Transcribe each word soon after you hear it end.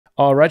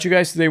Alright, you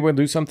guys, today we're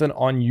gonna do something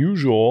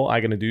unusual.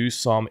 I'm gonna do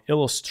some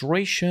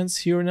illustrations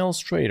here in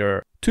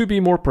Illustrator. To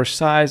be more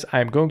precise,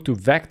 I'm going to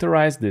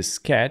vectorize this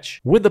sketch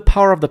with the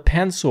power of the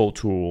pencil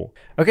tool.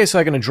 Okay, so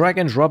I'm gonna drag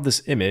and drop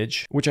this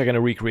image, which I'm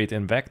gonna recreate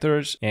in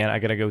vectors, and I'm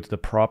gonna go to the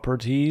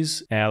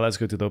properties, and let's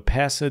go to the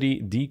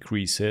opacity,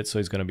 decrease it, so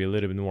it's gonna be a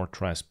little bit more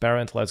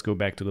transparent. Let's go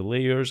back to the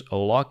layers,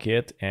 lock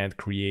it, and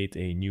create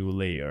a new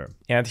layer.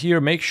 And here,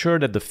 make sure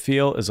that the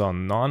fill is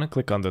on none.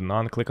 Click on the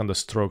none, click on the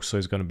stroke, so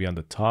it's gonna be on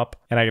the top,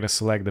 and I'm gonna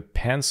select the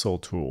pencil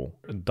tool.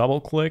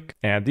 Double click,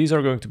 and these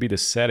are going to be the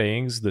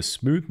settings. The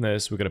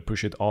smoothness, we're gonna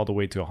push it all the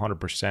way to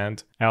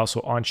 100%. I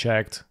also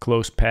unchecked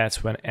close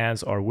paths when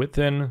ends are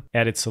within.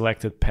 Edit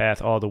selected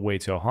path all the way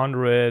to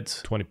 100,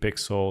 20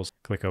 pixels.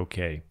 Click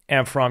OK.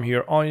 And from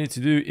here, all you need to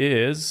do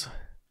is,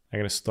 I'm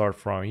gonna start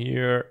from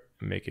here,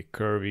 make it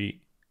curvy.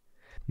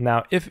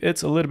 Now, if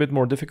it's a little bit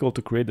more difficult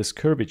to create this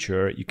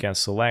curvature, you can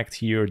select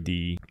here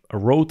the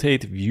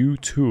rotate view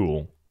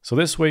tool. So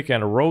this way you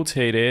can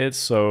rotate it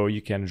so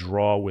you can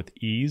draw with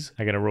ease.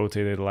 I'm gonna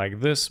rotate it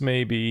like this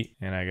maybe,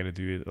 and I'm gonna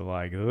do it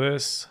like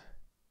this.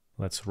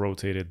 Let's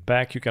rotate it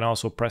back. You can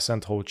also press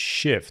and hold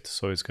shift,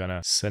 so it's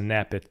gonna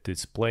snap it to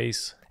its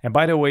place. And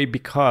by the way,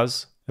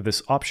 because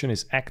this option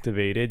is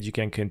activated, you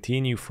can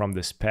continue from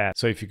this path.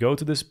 So if you go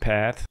to this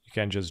path, you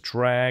can just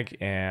drag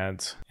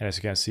and as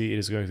you can see, it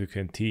is going to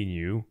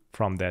continue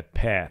from that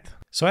path.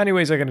 So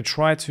anyways, I'm gonna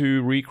try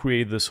to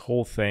recreate this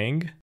whole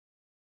thing.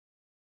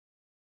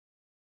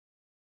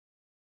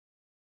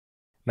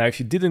 Now,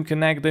 if you didn't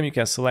connect them, you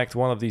can select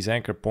one of these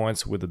anchor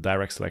points with the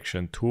direct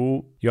selection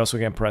tool. You also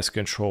can press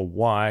Ctrl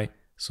Y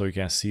so you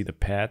can see the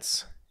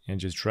paths and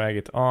just drag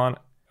it on,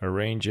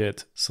 arrange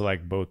it,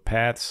 select both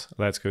paths.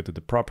 Let's go to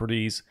the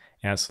properties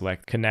and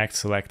select connect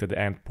selected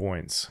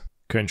endpoints.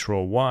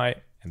 Ctrl Y,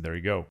 and there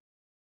you go.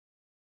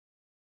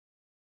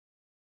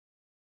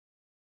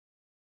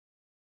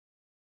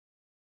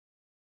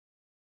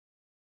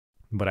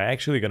 But I'm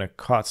actually gonna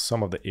cut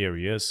some of the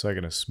areas, so I'm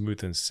gonna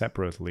smoothen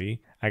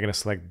separately. I'm gonna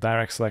select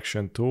direct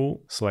selection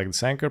tool, select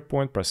this anchor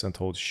point, press and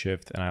hold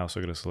shift, and I'm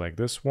also gonna select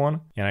this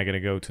one. And I'm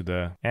gonna go to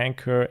the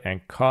anchor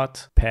and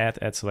cut path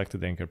at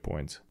selected anchor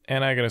point.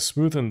 And I'm gonna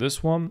smoothen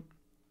this one.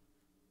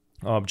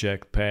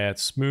 Object, path,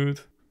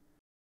 smooth.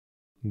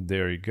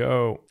 There you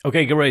go.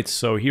 Okay, great.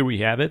 So here we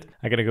have it.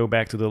 I'm gonna go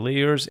back to the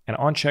layers and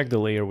uncheck the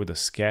layer with a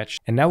sketch.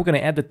 And now we're gonna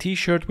add the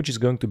t-shirt, which is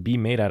going to be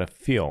made out of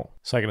fill.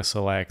 So I'm gonna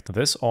select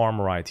this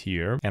arm right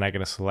here, and I'm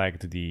gonna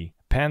select the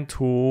pen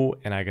tool,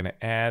 and I'm gonna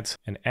add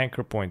an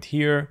anchor point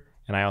here.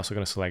 And I'm also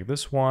gonna select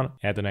this one,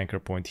 add an anchor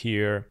point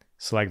here,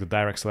 select the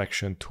direct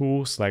selection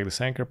tool, select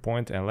this anchor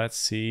point, and let's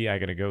see,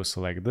 I'm gonna go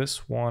select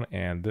this one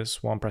and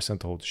this one, press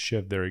and hold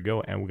shift, there you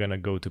go, and we're gonna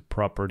go to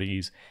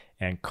properties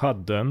and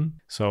cut them,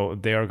 so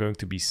they are going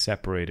to be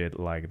separated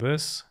like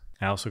this.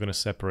 I'm also gonna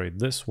separate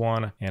this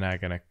one, and I'm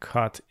gonna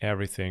cut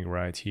everything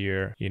right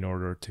here in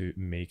order to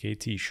make a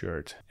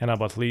t-shirt. And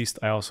not least,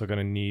 I also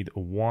gonna need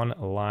one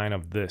line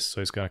of this,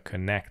 so it's gonna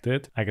connect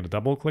it. I'm gonna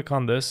double click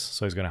on this,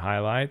 so it's gonna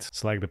highlight,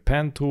 select the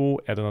pen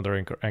tool, add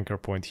another anchor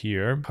point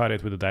here, cut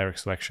it with the direct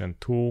selection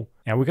tool.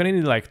 And we're gonna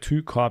need like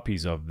 2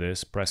 copies of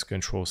this, press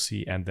Ctrl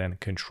C and then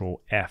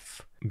Ctrl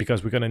F.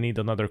 Because we're gonna need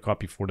another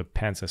copy for the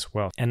pants as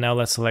well. And now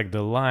let's select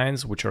the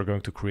lines which are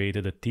going to create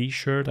the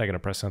t-shirt. I'm gonna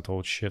press and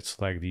hold shift,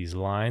 select these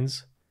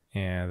lines,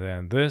 and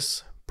then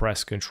this,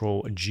 press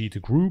Ctrl G to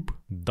group,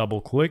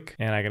 double click,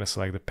 and I'm gonna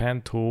select the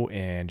pen tool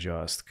and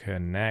just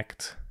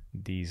connect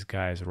these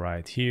guys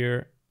right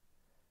here.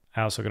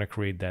 I'm also gonna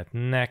create that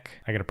neck.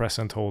 I'm gonna press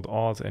and hold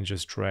Alt and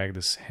just drag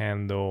this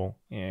handle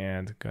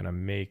and gonna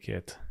make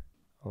it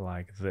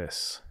like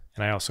this.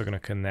 And I'm also gonna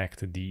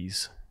connect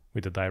these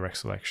with the direct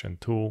selection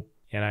tool.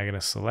 And I'm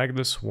gonna select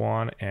this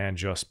one and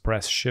just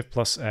press Shift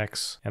plus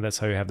X. And that's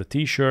how you have the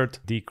t-shirt.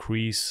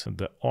 Decrease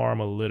the arm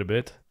a little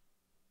bit,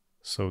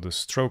 so the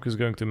stroke is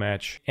going to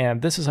match.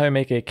 And this is how you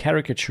make a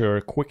caricature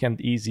quick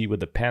and easy with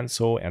the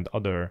pencil and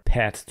other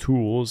path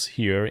tools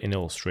here in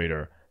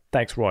Illustrator.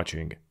 Thanks for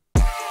watching.